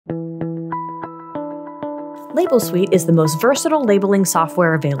LabelSuite is the most versatile labeling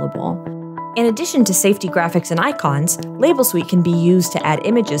software available. In addition to safety graphics and icons, LabelSuite can be used to add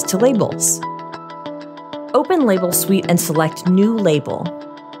images to labels. Open LabelSuite and select New Label.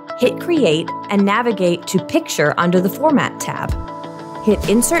 Hit Create and navigate to Picture under the Format tab. Hit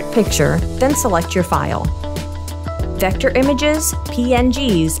Insert Picture, then select your file. Vector images,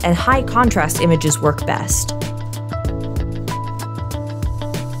 PNGs, and high contrast images work best.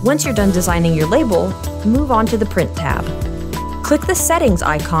 Once you're done designing your label, move on to the Print tab. Click the Settings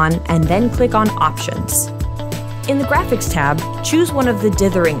icon and then click on Options. In the Graphics tab, choose one of the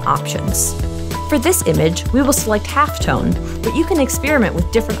dithering options. For this image, we will select halftone, but you can experiment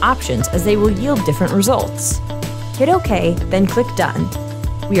with different options as they will yield different results. Hit OK, then click Done.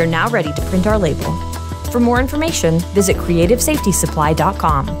 We are now ready to print our label. For more information, visit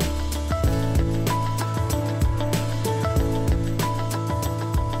CreativeSafetySupply.com.